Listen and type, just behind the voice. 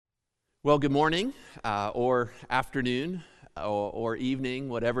Well, good morning, or afternoon, or evening,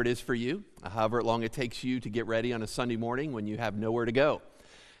 whatever it is for you, however long it takes you to get ready on a Sunday morning when you have nowhere to go.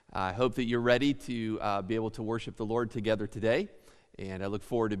 I hope that you're ready to be able to worship the Lord together today, and I look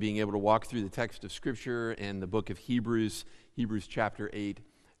forward to being able to walk through the text of Scripture and the book of Hebrews chapter 8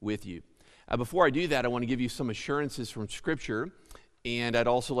 with you. Before I do that, I want to give you some assurances from Scripture, and I'd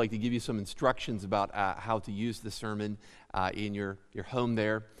also like to give you some instructions about how to use the sermon in your home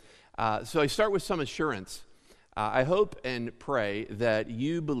there. So I start with some assurance. I hope and pray that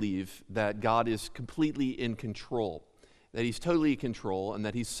you believe that God is completely in control, that He's totally in control, and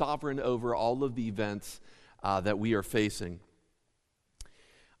that He's sovereign over all of the events that we are facing.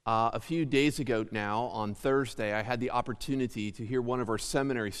 A few days ago now, on Thursday, I had the opportunity to hear one of our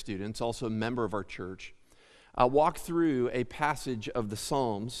seminary students, also a member of our church, walk through a passage of the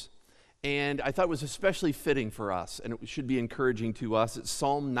Psalms. And I thought it was especially fitting for us, and it should be encouraging to us. It's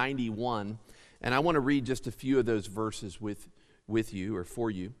Psalm 91, and I want to read just a few of those verses with you or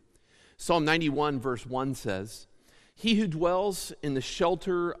for you. Psalm 91 verse 1 says, "He who dwells in the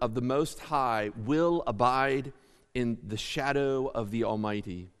shelter of the Most High will abide in the shadow of the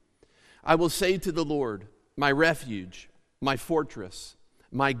Almighty. I will say to the Lord, my refuge, my fortress,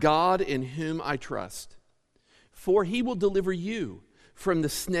 my God in whom I trust. For He will deliver you from the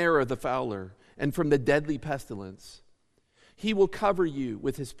snare of the fowler and from the deadly pestilence. He will cover you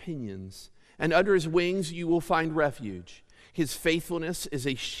with His pinions, and under His wings you will find refuge. His faithfulness is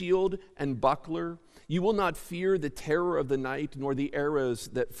a shield and buckler. You will not fear the terror of the night, nor the arrows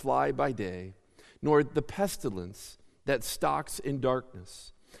that fly by day, nor the pestilence that stalks in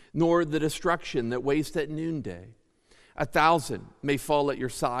darkness, nor the destruction that wastes at noonday. 1,000 may fall at your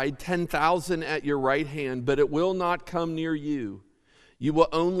side, 10,000 at your right hand, but it will not come near you. You will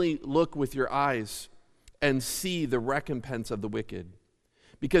only look with your eyes and see the recompense of the wicked,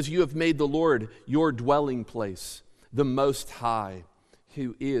 because you have made the Lord your dwelling place, the Most High,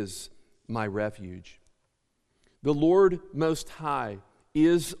 who is my refuge." The Lord Most High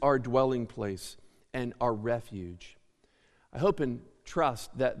is our dwelling place and our refuge. I hope and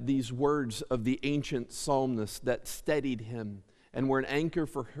trust that these words of the ancient psalmist that steadied him and were an anchor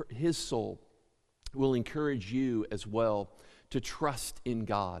for his soul will encourage you as well to trust in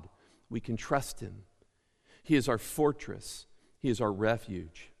God. We can trust Him. He is our fortress. He is our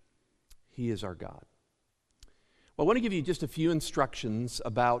refuge. He is our God. Well, I want to give you just a few instructions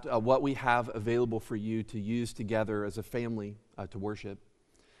about what we have available for you to use together as a family to worship.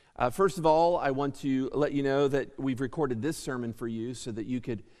 First of all, I want to let you know that we've recorded this sermon for you so that you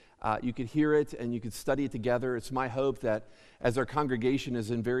could hear it and you could study it together. It's my hope that as our congregation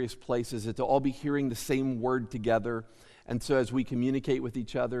is in various places, that they'll all be hearing the same word together. And so as we communicate with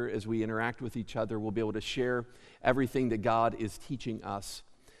each other, as we interact with each other, we'll be able to share everything that God is teaching us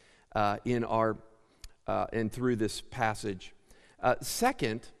and through this passage.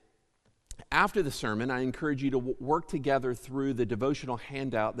 Second, after the sermon, I encourage you to work together through the devotional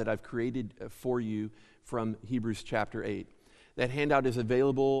handout that I've created for you from Hebrews chapter 8. That handout is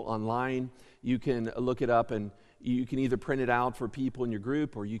available online. You can look it up, and you can either print it out for people in your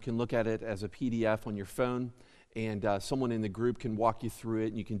group, or you can look at it as a PDF on your phone, and someone in the group can walk you through it,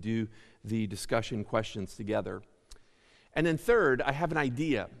 and you can do the discussion questions together. And then third, I have an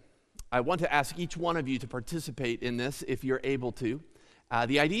idea. I want to ask each one of you to participate in this if you're able to.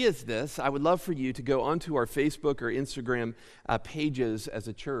 The idea is this: I would love for you to go onto our Facebook or Instagram pages as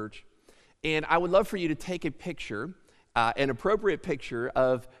a church, and I would love for you to take a picture, an appropriate picture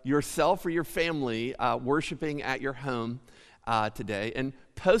of yourself or your family worshiping at your home today, and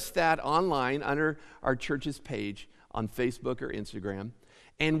post that online under our church's page on Facebook or Instagram.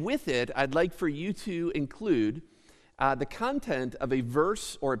 And with it, I'd like for you to include the content of a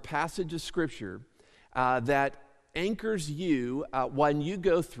verse or a passage of Scripture that anchors you when you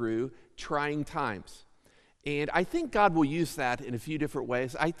go through trying times. And I think God will use that in a few different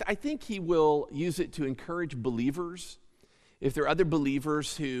ways. I think He will use it to encourage believers. If there are other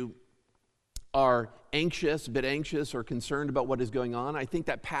believers who are a bit anxious or concerned about what is going on, I think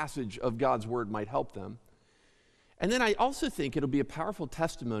that passage of God's Word might help them. And then I also think it'll be a powerful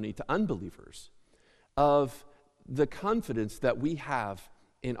testimony to unbelievers of the confidence that we have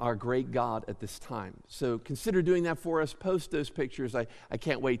in our great God at this time. So consider doing that for us. Post those pictures. I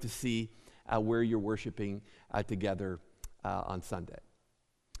can't wait to see where you're worshiping together on Sunday.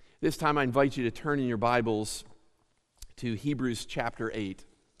 This time I invite you to turn in your Bibles to Hebrews chapter 8.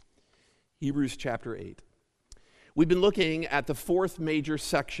 Hebrews chapter 8. We've been looking at the fourth major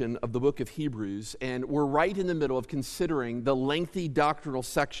section of the book of Hebrews, and we're right in the middle of considering the lengthy doctrinal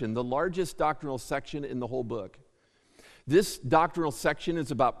section, the largest doctrinal section in the whole book. This doctrinal section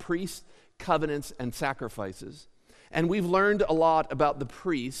is about priests, covenants, and sacrifices. And we've learned a lot about the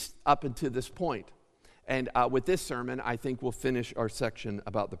priest up until this point. And with this sermon, I think we'll finish our section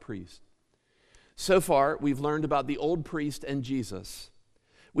about the priest. So far, we've learned about the old priest and Jesus.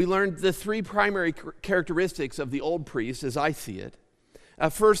 We learned the three primary characteristics of the old priest, as I see it.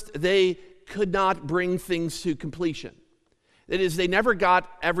 First, they could not bring things to completion. That is, they never got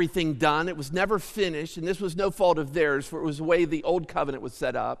everything done. It was never finished, and this was no fault of theirs, for it was the way the old covenant was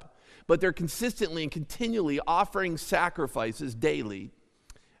set up. But they're consistently and continually offering sacrifices daily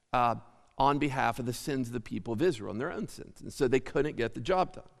on behalf of the sins of the people of Israel and their own sins. And so they couldn't get the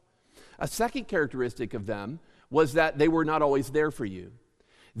job done. A second characteristic of them was that they were not always there for you.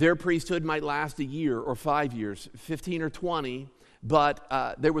 Their priesthood might last a year or 5 years, 15 or 20,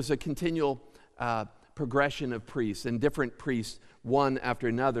 but there was a continual progression of priests and different priests, one after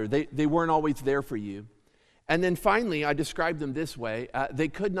another. They weren't always there for you. And then finally, I described them this way. They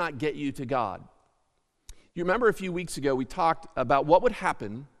could not get you to God. You remember a few weeks ago, we talked about what would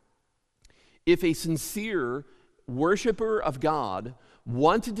happen if a sincere worshiper of God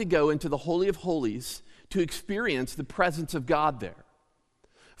wanted to go into the Holy of Holies to experience the presence of God there.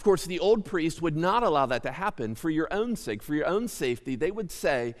 Of course, the old priest would not allow that to happen for your own sake, for your own safety. They would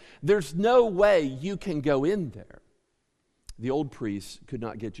say, there's no way you can go in there. The old priest could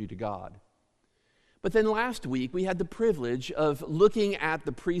not get you to God. But then last week, we had the privilege of looking at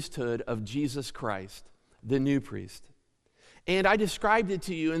the priesthood of Jesus Christ, the new priest. And I described it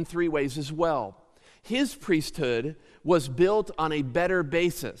to you in three ways as well. His priesthood was built on a better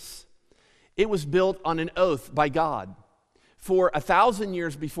basis. It was built on an oath by God. For 1,000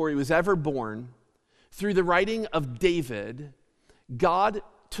 years before he was ever born, through the writing of David, God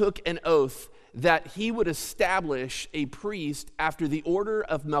took an oath that he would establish a priest after the order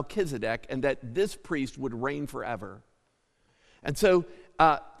of Melchizedek, and that this priest would reign forever. And so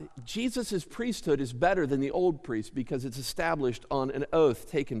Jesus' priesthood is better than the old priest because it's established on an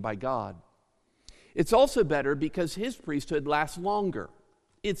oath taken by God. It's also better because his priesthood lasts longer.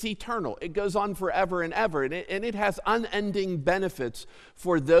 It's eternal. It goes on forever and ever, and it has unending benefits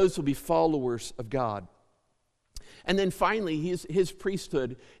for those who will be followers of God. And then finally, his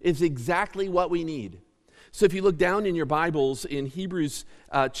priesthood is exactly what we need. So if you look down in your Bibles in Hebrews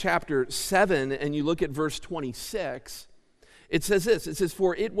chapter 7 and you look at verse 26, it says this. It says,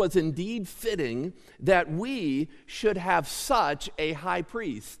 "For it was indeed fitting that we should have such a high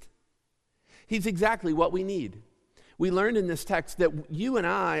priest." He's exactly what we need. We learned in this text that you and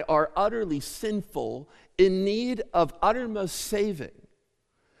I are utterly sinful, in need of uttermost saving,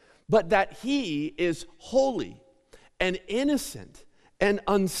 but that he is holy and innocent and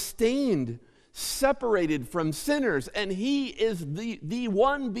unstained, separated from sinners, and he is the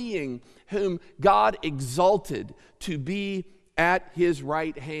one being whom God exalted to be at his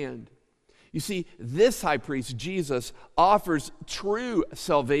right hand. You see, this high priest, Jesus, offers true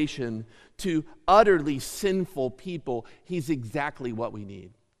salvation to utterly sinful people. He's exactly what we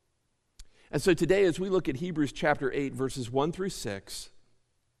need. And so today, as we look at Hebrews chapter 8, verses 1 through 6,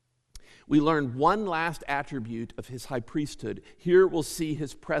 we learn one last attribute of his high priesthood. Here we'll see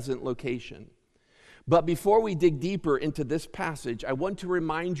his present location. But before we dig deeper into this passage, I want to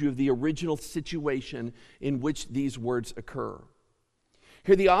remind you of the original situation in which these words occur.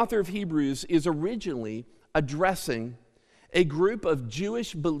 Here, the author of Hebrews is originally addressing a group of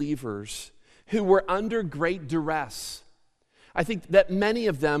Jewish believers who were under great duress. I think that many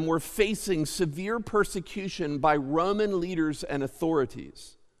of them were facing severe persecution by Roman leaders and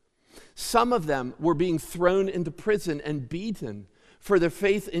authorities. Some of them were being thrown into prison and beaten for their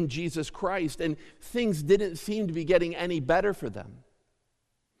faith in Jesus Christ, and things didn't seem to be getting any better for them.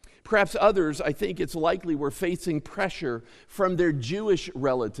 Perhaps others, I think it's likely, were facing pressure from their Jewish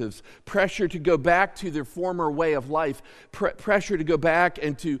relatives, pressure to go back to their former way of life, pressure to go back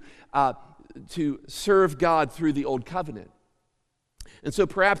and to serve God through the Old Covenant. And so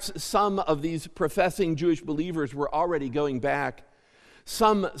perhaps some of these professing Jewish believers were already going back.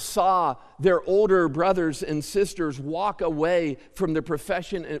 Some saw their older brothers and sisters walk away from the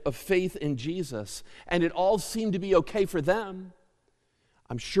profession of faith in Jesus, and it all seemed to be okay for them.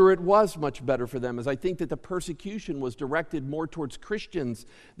 I'm sure it was much better for them, as I think that the persecution was directed more towards Christians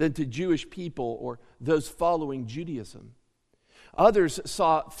than to Jewish people or those following Judaism. Others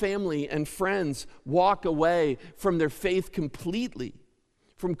saw family and friends walk away from their faith completely,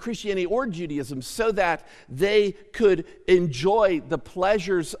 from Christianity or Judaism, so that they could enjoy the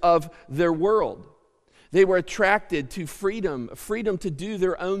pleasures of their world. They were attracted to freedom, freedom to do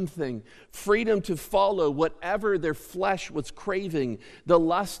their own thing, freedom to follow whatever their flesh was craving, the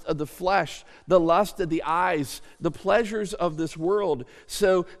lust of the flesh, the lust of the eyes, the pleasures of this world.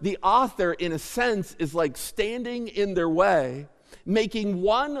 So the author, in a sense, is like standing in their way, making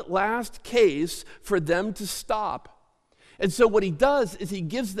one last case for them to stop. And so what he does is he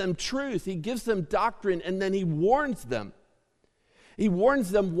gives them truth, he gives them doctrine, and then he warns them. He warns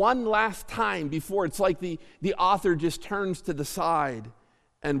them one last time before it's like the author just turns to the side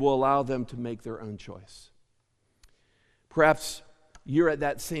and will allow them to make their own choice. Perhaps you're at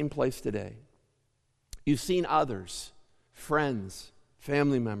that same place today. You've seen others, friends,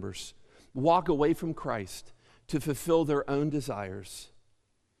 family members, walk away from Christ to fulfill their own desires.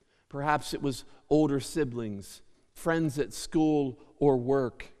 Perhaps it was older siblings, friends at school or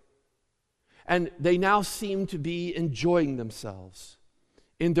work. And they now seem to be enjoying themselves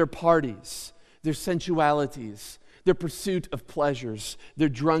in their parties, their sensualities, their pursuit of pleasures, their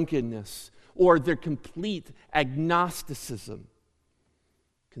drunkenness, or their complete agnosticism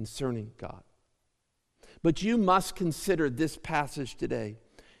concerning God. But you must consider this passage today.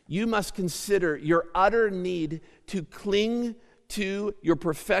 You must consider your utter need to cling to your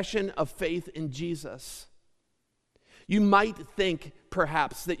profession of faith in Jesus. You might think,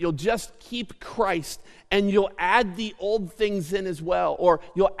 perhaps, that you'll just keep Christ and you'll add the old things in as well, or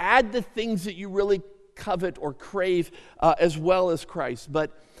you'll add the things that you really covet or crave as well as Christ.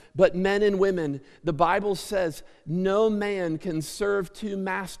 But men and women, the Bible says, no man can serve two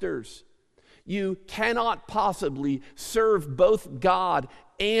masters. You cannot possibly serve both God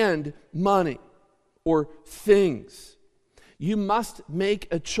and money or things. You must make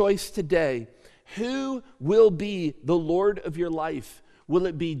a choice today. Who will be the Lord of your life? Will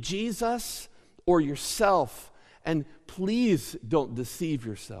it be Jesus or yourself? And please don't deceive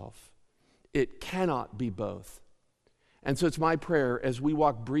yourself. It cannot be both. And so it's my prayer as we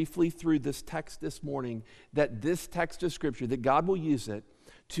walk briefly through this text this morning, that this text of Scripture, that God will use it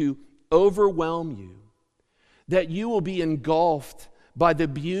to overwhelm you, that you will be engulfed by the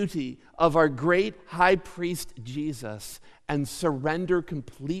beauty of our great high priest Jesus and surrender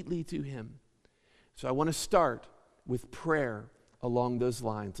completely to him. So I want to start with prayer along those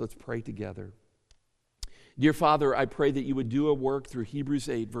lines. Let's pray together. Dear Father, I pray that you would do a work through Hebrews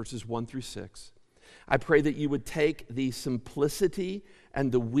 8, verses 1 through 6. I pray that you would take the simplicity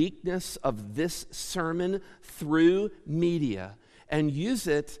and the weakness of this sermon through media and use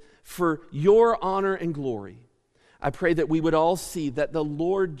it for your honor and glory. I pray that we would all see that the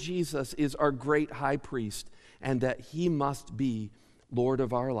Lord Jesus is our great high priest and that he must be Lord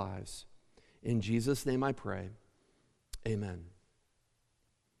of our lives. In Jesus' name I pray, amen.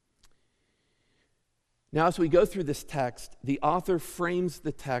 Now, as we go through this text, the author frames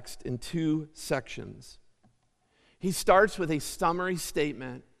the text in two sections. He starts with a summary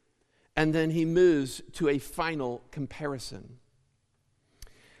statement, and then he moves to a final comparison.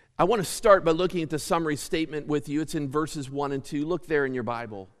 I want to start by looking at the summary statement with you. It's in verses 1 and 2. Look there in your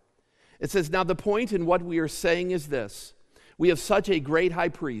Bible. It says, "Now the point in what we are saying is this. We have such a great high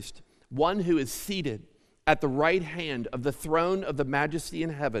priest, one who is seated at the right hand of the throne of the majesty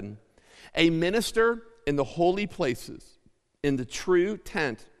in heaven, a minister in the holy places, in the true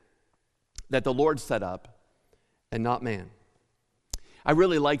tent that the Lord set up, and not man." I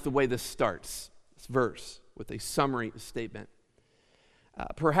really like the way this starts, this verse, with a summary statement.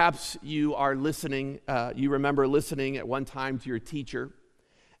 Perhaps you are listening, you remember listening at one time to your teacher,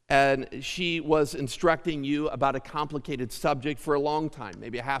 and she was instructing you about a complicated subject for a long time,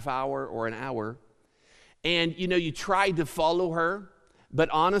 maybe a half hour or an hour. And you tried to follow her, but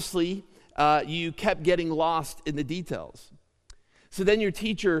honestly, you kept getting lost in the details. So then your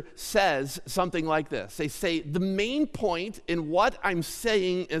teacher says something like this. They say, the main point in what I'm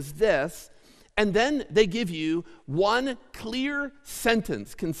saying is this, and then they give you one clear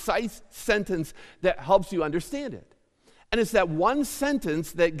sentence, concise sentence that helps you understand it. And it's that one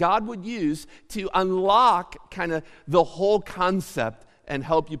sentence that God would use to unlock kind of the whole concept and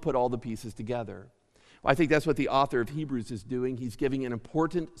help you put all the pieces together. Well, I think that's what the author of Hebrews is doing. He's giving an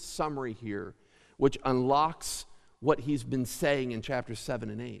important summary here, which unlocks what he's been saying in chapters 7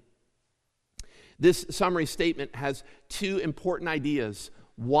 and 8. This summary statement has two important ideas,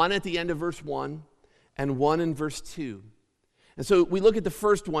 one at the end of verse 1 and one in verse 2. And so we look at the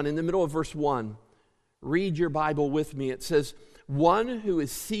first one in the middle of verse 1. Read your Bible with me. It says, one who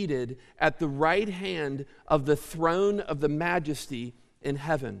is seated at the right hand of the throne of the majesty in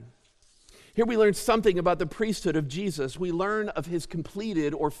heaven. Here we learn something about the priesthood of Jesus. We learn of his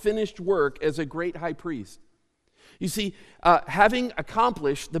completed or finished work as a great high priest. You see, having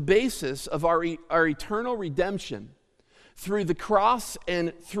accomplished the basis of our eternal redemption through the cross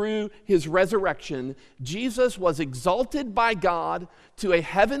and through his resurrection, Jesus was exalted by God to a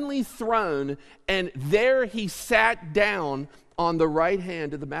heavenly throne, and there he sat down on the right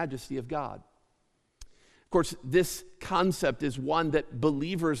hand of the majesty of God. Of course, this concept is one that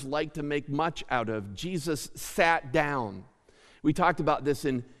believers like to make much out of. Jesus sat down. We talked about this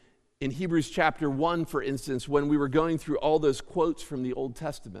in Hebrews chapter 1, for instance, when we were going through all those quotes from the Old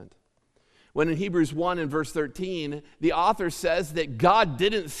Testament. When in Hebrews 1 and verse 13, the author says that God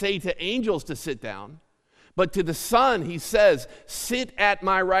didn't say to angels to sit down, but to the Son he says, "Sit at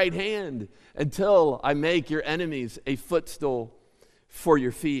my right hand until I make your enemies a footstool for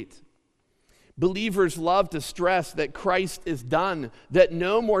your feet." Believers love to stress that Christ is done, that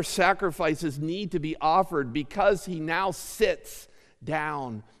no more sacrifices need to be offered because he now sits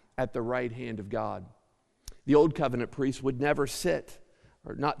down at the right hand of God. The Old Covenant priests would never sit,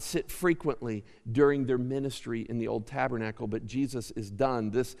 or not sit frequently during their ministry in the old tabernacle, but Jesus is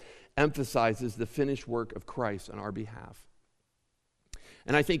done. This emphasizes the finished work of Christ on our behalf.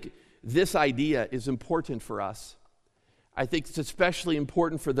 And I think this idea is important for us. I think it's especially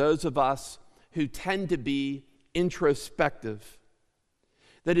important for those of us who tend to be introspective.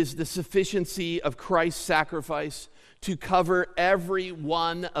 That is, the sufficiency of Christ's sacrifice to cover every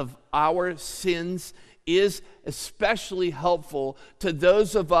one of our sins is especially helpful to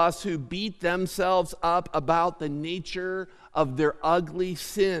those of us who beat themselves up about the nature of their ugly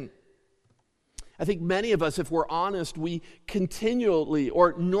sin. I think many of us, if we're honest, we continually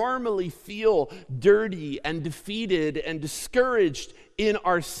or normally feel dirty and defeated and discouraged in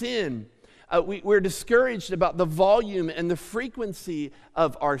our sin. We're discouraged about the volume and the frequency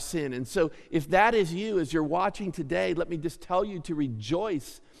of our sin. And so if that is you as you're watching today, let me just tell you to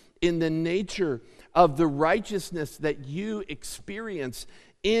rejoice in the nature of the righteousness that you experience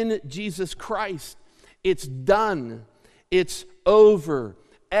in Jesus Christ. It's done. It's over.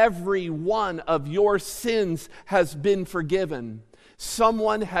 Every one of your sins has been forgiven.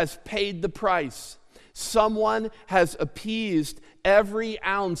 Someone has paid the price. Someone has appeased every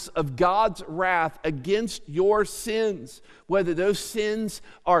ounce of God's wrath against your sins, whether those sins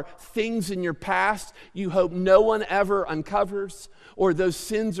are things in your past you hope no one ever uncovers, or those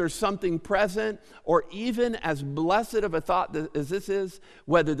sins are something present, or even as blessed of a thought as this is,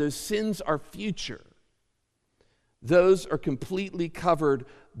 whether those sins are future. Those are completely covered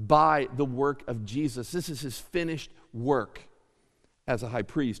by the work of Jesus. This is his finished work as a high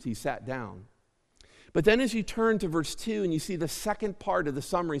priest. He sat down. But then as you turn to verse 2 and you see the second part of the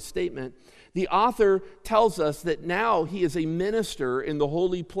summary statement, the author tells us that now he is a minister in the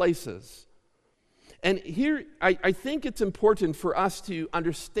holy places. And here, I think it's important for us to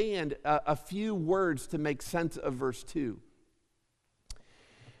understand a few words to make sense of verse 2.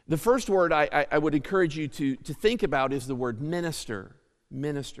 The first word I would encourage you to think about is the word minister.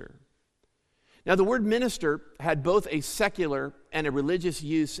 Minister. Now, the word minister had both a secular and a religious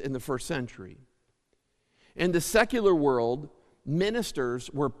use in the first century. In the secular world, ministers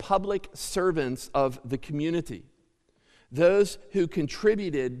were public servants of the community, those who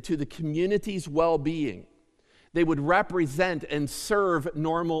contributed to the community's well-being. They would represent and serve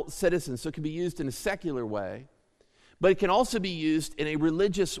normal citizens. So it can be used in a secular way, but it can also be used in a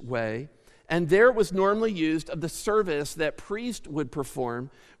religious way. And there it was normally used of the service that priests would perform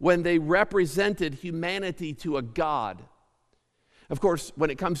when they represented humanity to a god. Of course, when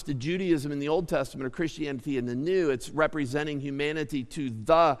it comes to Judaism in the Old Testament or Christianity in the New, it's representing humanity to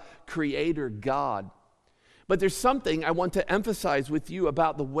the Creator God. But there's something I want to emphasize with you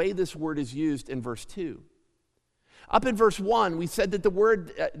about the way this word is used in verse 2. Up in verse 1, we said that the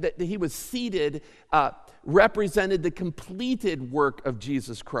word that he was seated represented the completed work of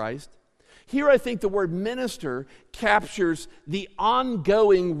Jesus Christ. Here I think the word minister captures the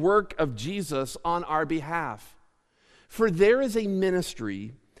ongoing work of Jesus on our behalf. For there is a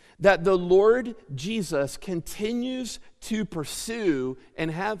ministry that the Lord Jesus continues to pursue in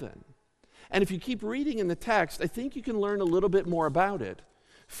heaven. And if you keep reading in the text, I think you can learn a little bit more about it.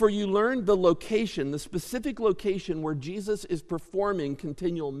 For you learn the location, the specific location where Jesus is performing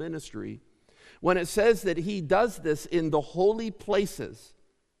continual ministry, when it says that he does this in the holy places.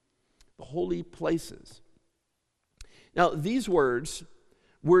 The holy places. Now, these words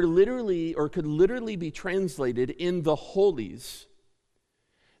were literally, or could literally be translated in the holies.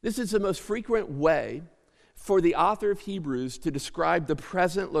 This is the most frequent way for the author of Hebrews to describe the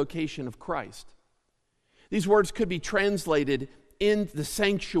present location of Christ. These words could be translated in the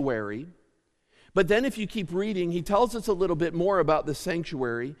sanctuary, But then if you keep reading, he tells us a little bit more about the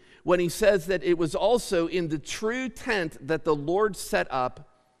sanctuary when he says that it was also in the true tent that the Lord set up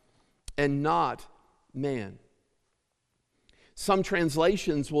and not man. Some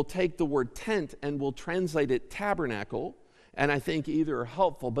translations will take the word tent and will translate it tabernacle, and I think either are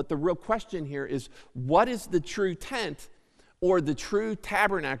helpful. But the real question here is, what is the true tent or the true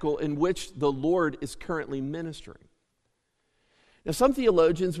tabernacle in which the Lord is currently ministering? Now, some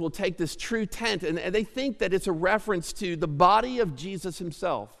theologians will take this true tent and they think that it's a reference to the body of Jesus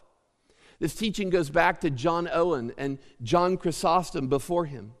himself. This teaching goes back to John Owen and John Chrysostom before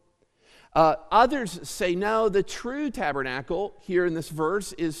him. Others say, no, the true tabernacle here in this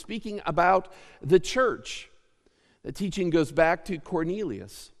verse is speaking about the church. The teaching goes back to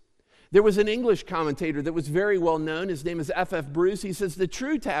Cornelius. There was an English commentator that was very well known. His name is F.F. Bruce. He says the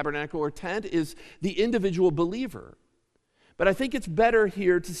true tabernacle or tent is the individual believer. But I think it's better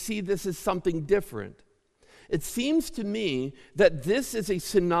here to see this as something different. It seems to me that this is a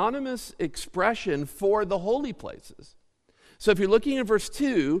synonymous expression for the holy places. So if you're looking at verse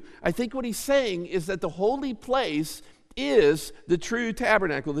 2, I think what he's saying is that the holy place is the true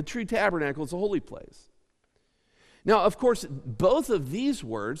tabernacle. The true tabernacle is a holy place. Now, of course, both of these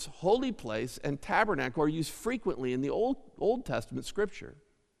words, holy place and tabernacle, are used frequently in the Old Testament scripture.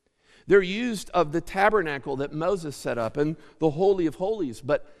 They're used of the tabernacle that Moses set up and the Holy of Holies.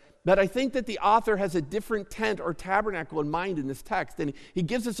 But I think that the author has a different tent or tabernacle in mind in this text. And he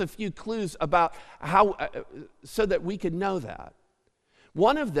gives us a few clues about how, so that we can know that.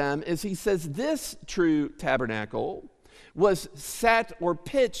 One of them is he says this true tabernacle was set or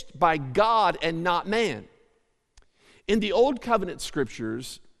pitched by God and not man. In the Old Covenant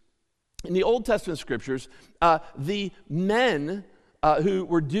scriptures, in the Old Testament scriptures, the men who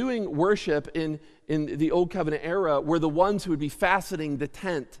were doing worship in the Old Covenant era were the ones who would be fastening the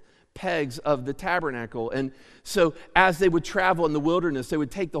tent pegs of the tabernacle. And so as they would travel in the wilderness, they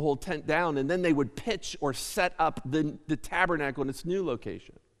would take the whole tent down and then they would pitch or set up the tabernacle in its new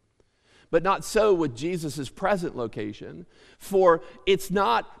location. But not so with Jesus' present location, for it's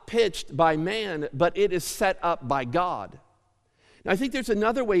not pitched by man, but it is set up by God. Now, I think there's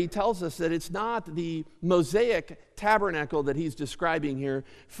another way he tells us that it's not the Mosaic tabernacle that he's describing here,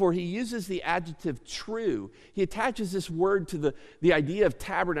 for he uses the adjective true. He attaches this word to the idea of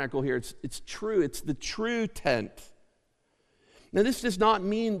tabernacle here. It's true. It's the true tent. Now, this does not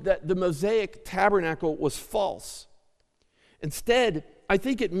mean that the Mosaic tabernacle was false. Instead, I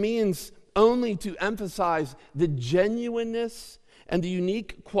think it means only to emphasize the genuineness and the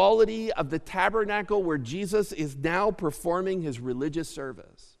unique quality of the tabernacle where Jesus is now performing his religious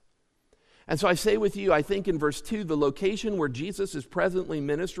service. And so I say with you, I think in verse 2, the location where Jesus is presently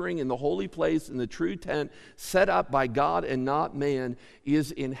ministering in the holy place in the true tent set up by God and not man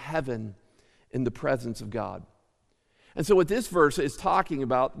is in heaven in the presence of God. And so what this verse is talking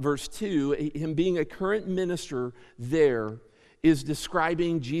about, verse 2, him being a current minister there, is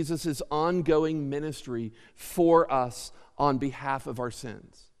describing Jesus' ongoing ministry for us on behalf of our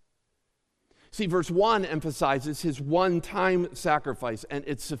sins. See, verse 1 emphasizes his one-time sacrifice and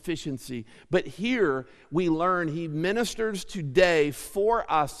its sufficiency. But here we learn he ministers today for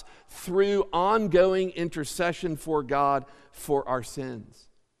us through ongoing intercession for God for our sins.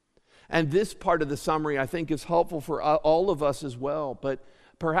 And this part of the summary, I think, is helpful for all of us as well. But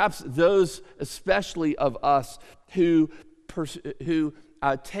perhaps those especially of us who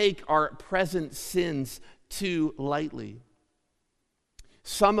take our present sins too lightly.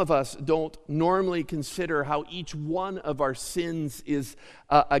 Some of us don't normally consider how each one of our sins is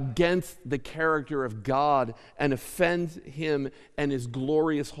against the character of God and offends him and his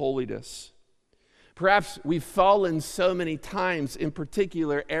glorious holiness. Perhaps we've fallen so many times in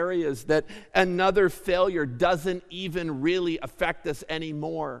particular areas that another failure doesn't even really affect us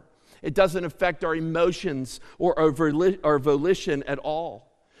anymore. It doesn't affect our emotions or our volition at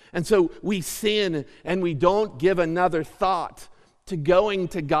all. And so we sin and we don't give another thought to going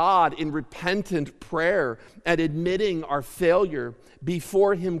to God in repentant prayer and admitting our failure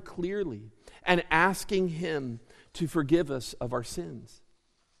before him clearly and asking him to forgive us of our sins.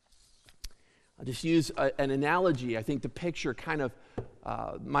 I'll just use an analogy, I think, to picture kind of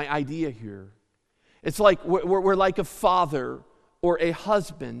my idea here. It's like we're like a father or a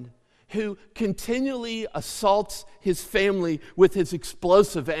husband who continually assaults his family with his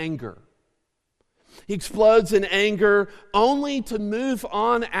explosive anger. He explodes in anger only to move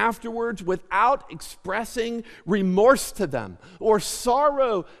on afterwards without expressing remorse to them or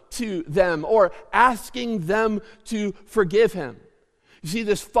sorrow to them or asking them to forgive him. You see,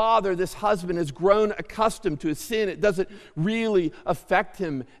 this father, this husband has grown accustomed to his sin. It doesn't really affect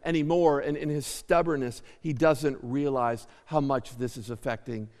him anymore. And in his stubbornness, he doesn't realize how much this is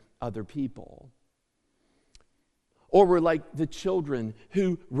affecting other people. Or we're like the children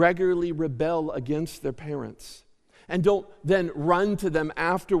who regularly rebel against their parents and don't then run to them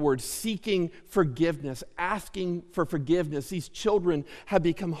afterwards seeking forgiveness, asking for forgiveness. These children have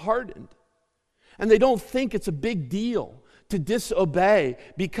become hardened. And they don't think it's a big deal to disobey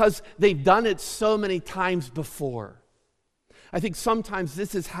because they've done it so many times before. I think sometimes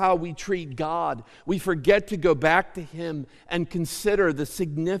this is how we treat God. We forget to go back to Him and consider the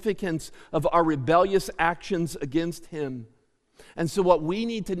significance of our rebellious actions against Him. And so what we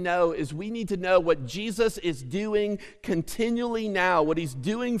need to know is we need to know what Jesus is doing continually now, what He's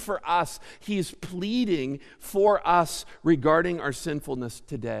doing for us. He's pleading for us regarding our sinfulness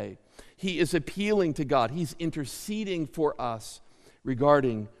today. He is appealing to God. He's interceding for us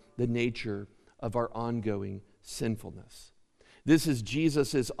regarding the nature of our ongoing sinfulness. This is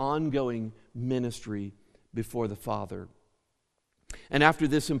Jesus' ongoing ministry before the Father. And after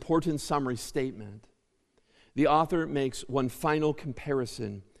this important summary statement, the author makes one final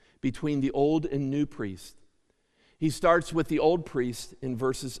comparison between the old and new priest. He starts with the old priest in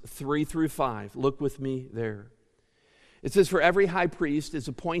verses 3 through 5. Look with me there. It says, "For every high priest is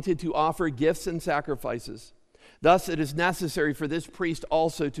appointed to offer gifts and sacrifices. Thus it is necessary for this priest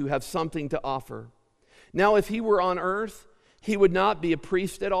also to have something to offer. Now if he were on earth, he would not be a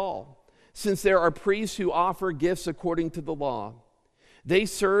priest at all, since there are priests who offer gifts according to the law. They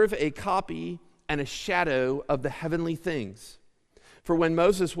serve a copy and a shadow of the heavenly things. For when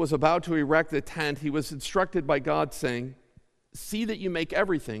Moses was about to erect the tent, he was instructed by God, saying, 'See that you make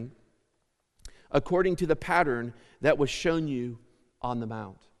everything according to the pattern that was shown you on the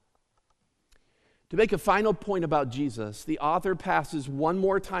mount.'" To make a final point about Jesus, the author passes one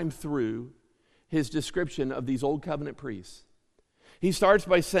more time through his description of these old covenant priests. He starts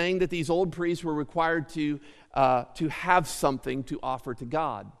by saying that these old priests were required to have something to offer to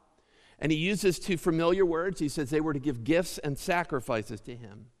God. And he uses two familiar words. He says they were to give gifts and sacrifices to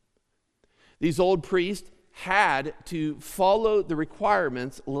Him. These old priests had to follow the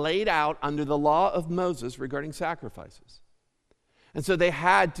requirements laid out under the law of Moses regarding sacrifices. And so they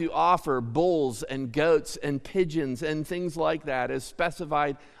had to offer bulls and goats and pigeons and things like that as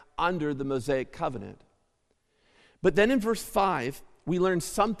specified under the Mosaic covenant. But then in verse 5, we learn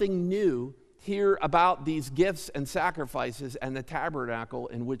something new here about these gifts and sacrifices and the tabernacle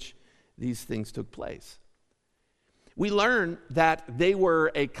in which these things took place. We learn that they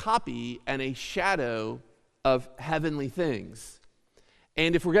were a copy and a shadow of heavenly things.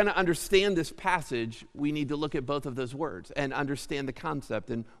 And if we're going to understand this passage, we need to look at both of those words and understand the concept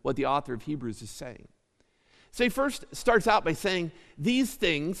and what the author of Hebrews is saying. So he first starts out by saying these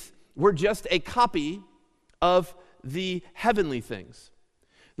things were just a copy of the heavenly things.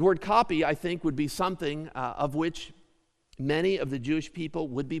 The word copy, I think, would be something of which many of the Jewish people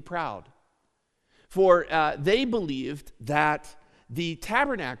would be proud. For they believed that the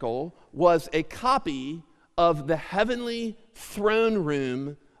tabernacle was a copy of the heavenly throne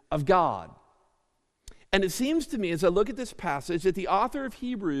room of God. And it seems to me, as I look at this passage, that the author of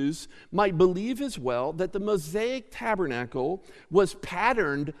Hebrews might believe as well that the Mosaic tabernacle was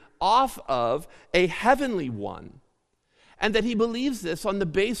patterned off of a heavenly one, and that he believes this on the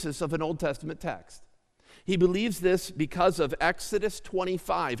basis of an Old Testament text. He believes this because of Exodus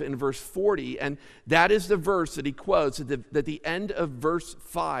 25 in verse 40, and that is the verse that he quotes at the end of verse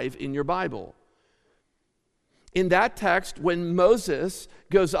 5 in your Bible. In that text, when Moses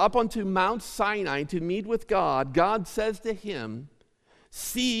goes up onto Mount Sinai to meet with God, God says to him,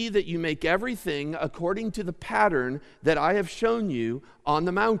 "See that you make everything according to the pattern that I have shown you on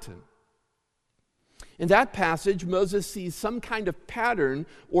the mountain." In that passage, Moses sees some kind of pattern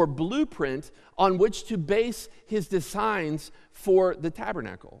or blueprint on which to base his designs for the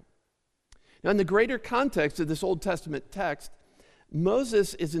tabernacle. Now, in the greater context of this Old Testament text,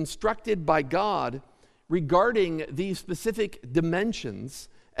 Moses is instructed by God regarding the specific dimensions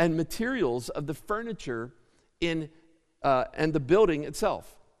and materials of the furniture and the building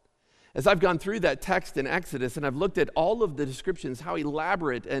itself. As I've gone through that text in Exodus and I've looked at all of the descriptions, how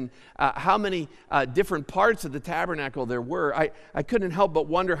elaborate and how many different parts of the tabernacle there were, I couldn't help but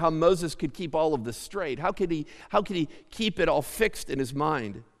wonder how Moses could keep all of this straight. How could he keep it all fixed in his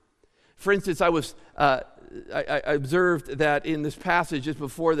mind? For instance, I observed that in this passage just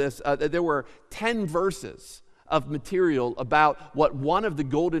before this, that there were 10 verses of material about what one of the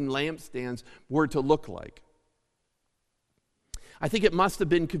golden lampstands were to look like. I think it must have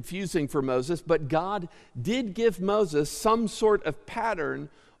been confusing for Moses, but God did give Moses some sort of pattern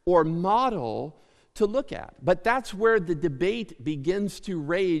or model to look at. But that's where the debate begins to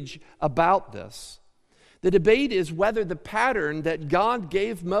rage about this. The debate is whether the pattern that God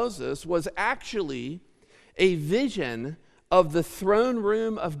gave Moses was actually a vision of the throne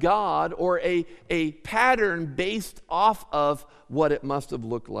room of God or a pattern based off of what it must have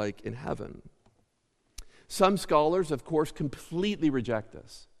looked like in heaven. Some scholars, of course, completely reject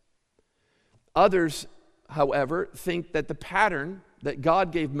this. Others, however, think that the pattern that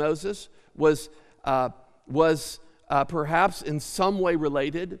God gave Moses was perhaps in some way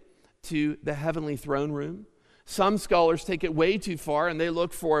related to the heavenly throne room. Some scholars take it way too far and they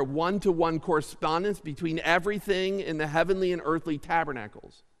look for a one-to-one correspondence between everything in the heavenly and earthly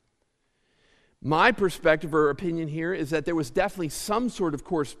tabernacles. My perspective or opinion here is that there was definitely some sort of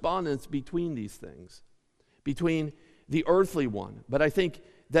correspondence between these things, between the earthly one. But I think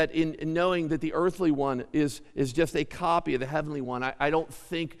that in knowing that the earthly one is just a copy of the heavenly one, I don't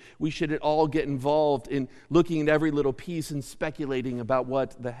think we should at all get involved in looking at every little piece and speculating about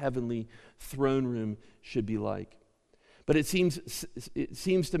what the heavenly throne room should be like. But it seems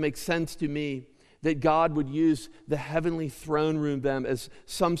to make sense to me that God would use the heavenly throne room then as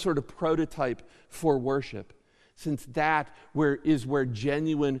some sort of prototype for worship, since that is where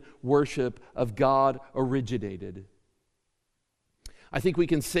genuine worship of God originated. I think we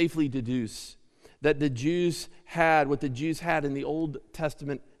can safely deduce that what the Jews had in the Old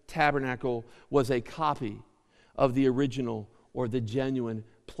Testament tabernacle was a copy of the original or the genuine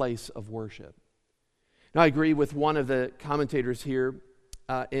place of worship. Now, I agree with one of the commentators here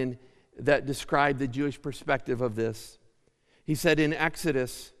that described the Jewish perspective of this. He said in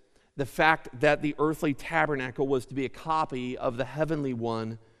Exodus, the fact that the earthly tabernacle was to be a copy of the heavenly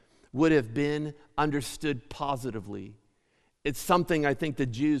one would have been understood positively. It's something I think the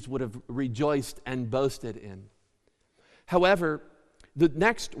Jews would have rejoiced and boasted in. However, the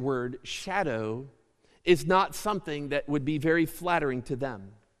next word, shadow, is not something that would be very flattering to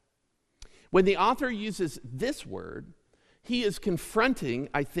them. When the author uses this word, he is confronting,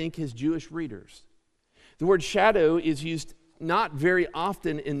 I think, his Jewish readers. The word shadow is used not very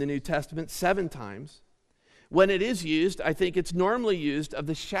often in the New Testament, 7 times. When it is used, I think it's normally used of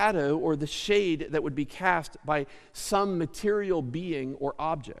the shadow or the shade that would be cast by some material being or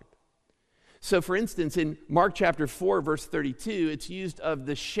object. So, for instance, in Mark chapter 4, verse 32, it's used of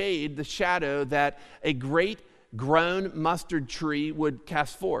the shade, the shadow that a great grown mustard tree would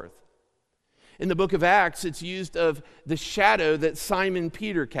cast forth. In the book of Acts, it's used of the shadow that Simon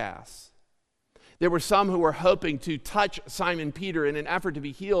Peter casts. There were some who were hoping to touch Simon Peter in an effort to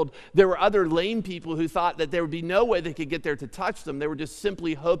be healed. There were other lame people who thought that there would be no way they could get there to touch them. They were just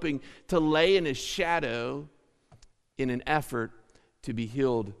simply hoping to lay in his shadow in an effort to be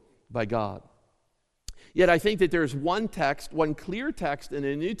healed by God. Yet I think that there's one clear text in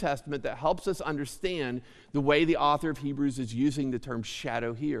the New Testament that helps us understand the way the author of Hebrews is using the term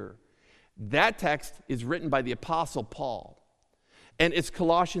shadow here. That text is written by the Apostle Paul. And it's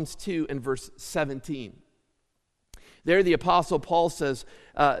Colossians 2 and verse 17. There the Apostle Paul says,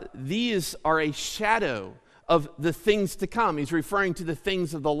 these are a shadow of the things to come. He's referring to the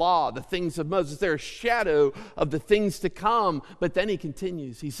things of the law, the things of Moses. They're a shadow of the things to come. But then he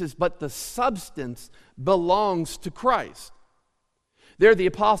continues. He says, but the substance belongs to Christ. There the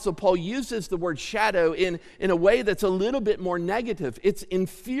Apostle Paul uses the word shadow in a way that's a little bit more negative. It's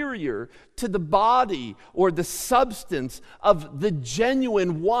inferior to the body or the substance of the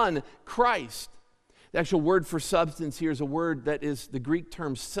genuine one, Christ. The actual word for substance here is a word that is the Greek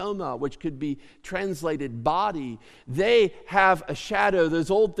term soma, which could be translated body. They have a shadow.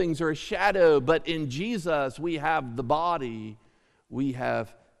 Those old things are a shadow, but in Jesus we have the body. We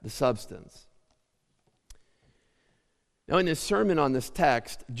have the substance. Now, in his sermon on this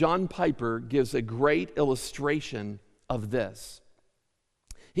text, John Piper gives a great illustration of this.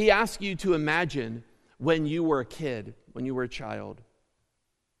 He asks you to imagine when you were a kid, when you were a child.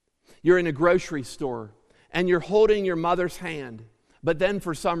 You're in a grocery store, and you're holding your mother's hand, but then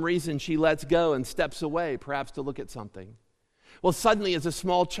for some reason she lets go and steps away, perhaps to look at something. Well, suddenly as a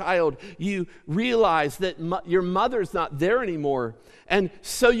small child, you realize that your mother's not there anymore, and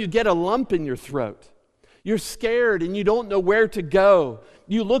so you get a lump in your throat. You're scared and you don't know where to go.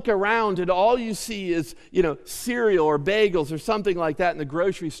 You look around and all you see is, cereal or bagels or something like that in the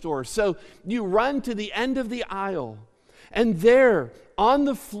grocery store. So you run to the end of the aisle, and there on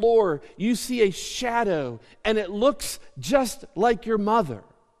the floor you see a shadow, and it looks just like your mother.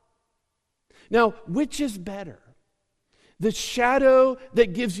 Now, which is better? The shadow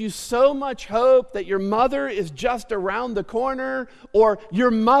that gives you so much hope that your mother is just around the corner, or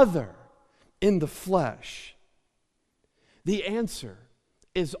your mother in the flesh. The answer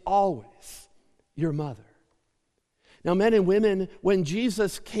is always your mother. Now, men and women, when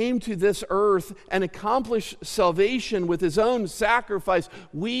Jesus came to this earth and accomplished salvation with his own sacrifice,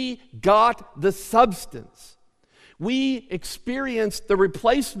 we got the substance. We experienced the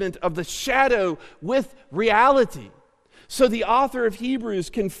replacement of the shadow with reality. So the author of Hebrews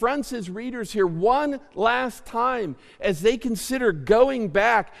confronts his readers here one last time as they consider going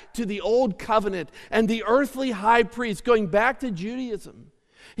back to the old covenant and the earthly high priest, going back to Judaism.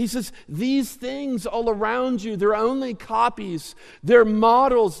 He says, these things all around you, they're only copies, they're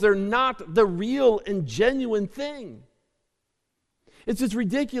models, they're not the real and genuine thing. It's as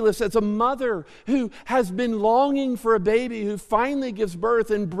ridiculous as a mother who has been longing for a baby, who finally gives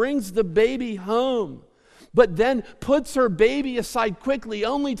birth and brings the baby home, but then puts her baby aside quickly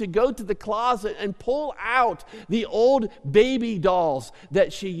only to go to the closet and pull out the old baby dolls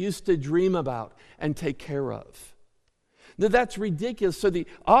that she used to dream about and take care of. Now, that's ridiculous. So the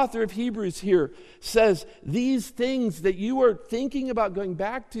author of Hebrews here says these things that you are thinking about going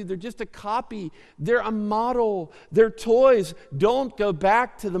back to, they're just a copy. They're a model. They're toys. Don't go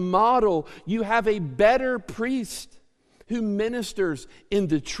back to the model. You have a better priest who ministers in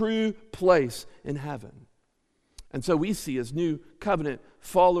the true place in heaven. And so we see as new covenant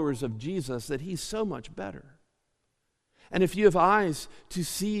followers of Jesus that he's so much better. And if you have eyes to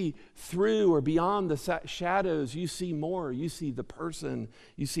see through or beyond the shadows, you see more. You see the person,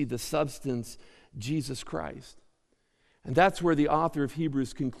 you see the substance, Jesus Christ. And that's where the author of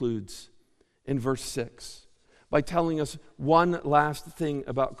Hebrews concludes in verse 6 by telling us one last thing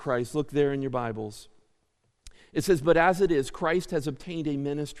about Christ. Look there in your Bibles. It says, but as it is, Christ has obtained a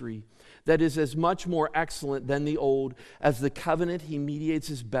ministry that is as much more excellent than the old, as the covenant he mediates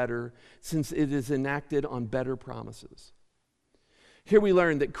is better, since it is enacted on better promises. Here we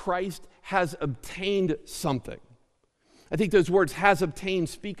learn that Christ has obtained something. I think those words, has obtained,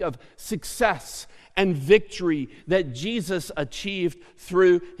 speak of success and victory that Jesus achieved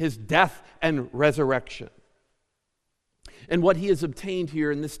through his death and resurrection. And what he has obtained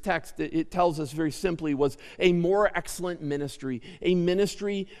here in this text, it tells us very simply, was a more excellent ministry, a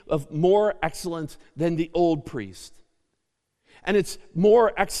ministry of more excellence than the old priest. And it's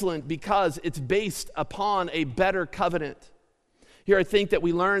more excellent because it's based upon a better covenant. Here I think that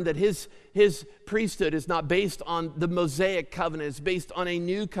we learn that his priesthood is not based on the Mosaic covenant, it's based on a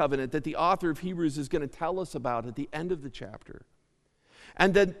new covenant that the author of Hebrews is going to tell us about at the end of the chapter.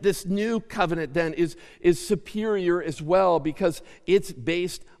 And then this new covenant then is superior as well because it's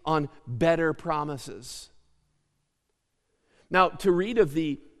based on better promises. Now, to read of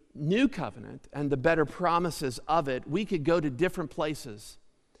the new covenant and the better promises of it, we could go to different places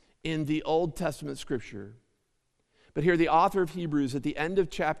in the Old Testament scripture. But here the author of Hebrews at the end of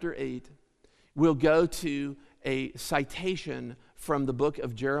chapter 8 will go to a citation from the book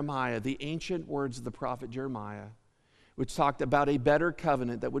of Jeremiah, the ancient words of the prophet Jeremiah, which talked about a better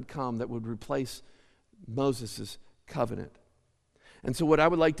covenant that would come that would replace Moses' covenant. And so what I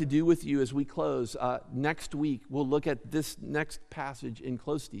would like to do with you as we close, next week, we'll look at this next passage in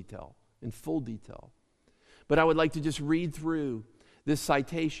close detail, in full detail. But I would like to just read through this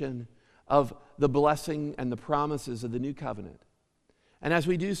citation of the blessing and the promises of the new covenant. And as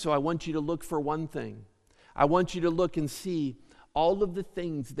we do so, I want you to look for one thing. I want you to look and see all of the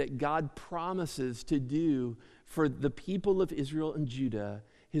things that God promises to do for the people of Israel and Judah,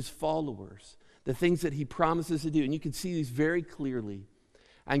 his followers, the things that he promises to do. And you can see these very clearly.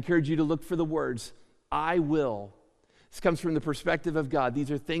 I encourage you to look for the words, I will. This comes from the perspective of God.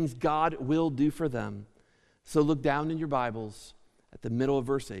 These are things God will do for them. So look down in your Bibles at the middle of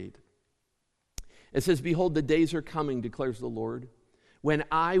verse 8. It says, behold, the days are coming, declares the Lord, when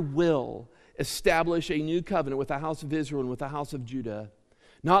I will establish a new covenant with the house of Israel and with the house of Judah,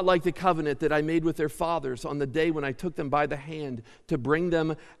 not like the covenant that I made with their fathers on the day when I took them by the hand to bring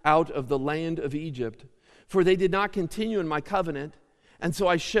them out of the land of Egypt. For they did not continue in my covenant, and so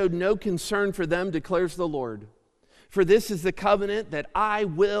I showed no concern for them, declares the Lord. For this is the covenant that I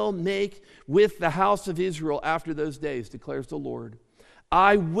will make with the house of Israel after those days, declares the Lord.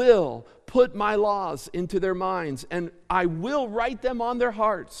 I will put my laws into their minds, and I will write them on their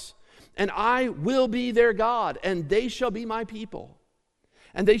hearts, and I will be their God, and they shall be my people.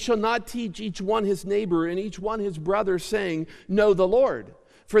 And they shall not teach each one his neighbor and each one his brother, saying, know the Lord,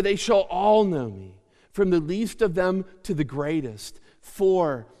 for they shall all know me, from the least of them to the greatest.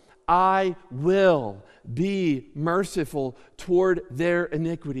 For I will be merciful toward their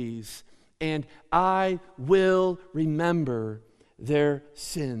iniquities, and I will remember their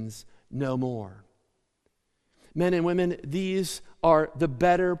sins no more. Men and women, these are the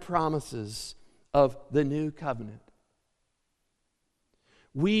better promises of the new covenant.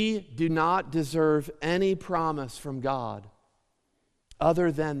 We do not deserve any promise from God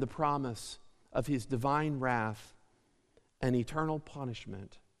other than the promise of his divine wrath and eternal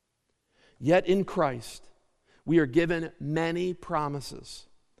punishment. Yet in Christ, we are given many promises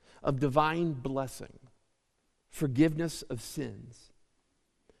of divine blessing, forgiveness of sins,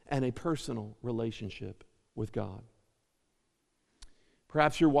 and a personal relationship with God.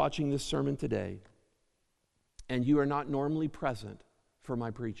 Perhaps you're watching this sermon today and you are not normally present for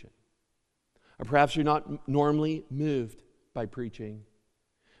my preaching. Or perhaps you're not normally moved by preaching,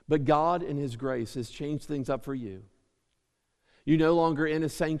 but God in his grace has changed things up for you. You're no longer in a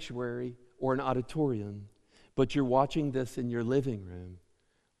sanctuary or an auditorium, but you're watching this in your living room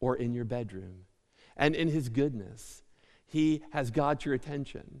or in your bedroom. And in his goodness, he has got your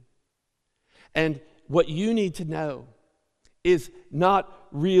attention. And what you need to know is not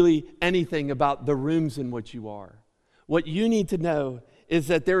really anything about the rooms in which you are. What you need to know is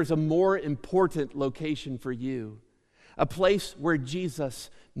that there is a more important location for you, a place where Jesus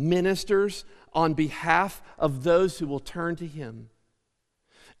ministers on behalf of those who will turn to him.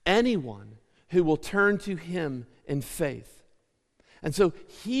 Anyone who will turn to him in faith. And so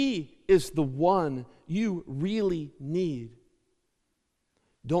he is the one you really need.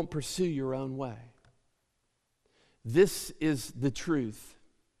 Don't pursue your own way. This is the truth.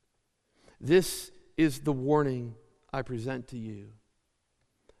 This is the warning I present to you.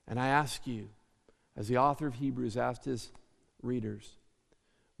 And I ask you, as the author of Hebrews asked his readers,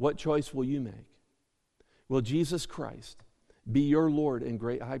 what choice will you make? Will Jesus Christ be your Lord and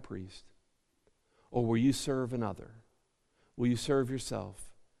great high priest? Or will you serve another? Will you serve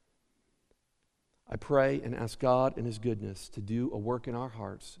yourself? I pray and ask God in his goodness to do a work in our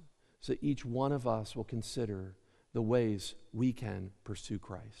hearts so each one of us will consider the ways we can pursue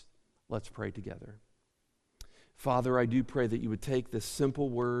Christ. Let's pray together. Father, I do pray that you would take this simple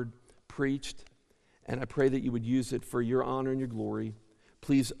word preached, and I pray that you would use it for your honor and your glory.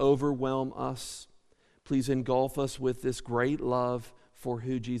 Please overwhelm us. Please engulf us with this great love for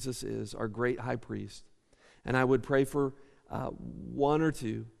who Jesus is, our great high priest. And I would pray for one or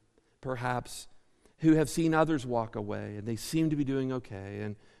two, perhaps, who have seen others walk away, and they seem to be doing okay,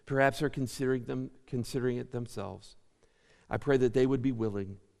 and perhaps are considering it themselves. I pray that they would be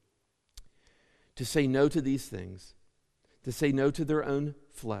willing to say no to these things, to say no to their own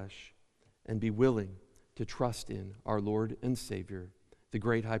flesh, and be willing to trust in our Lord and Savior, the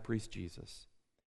great high priest Jesus.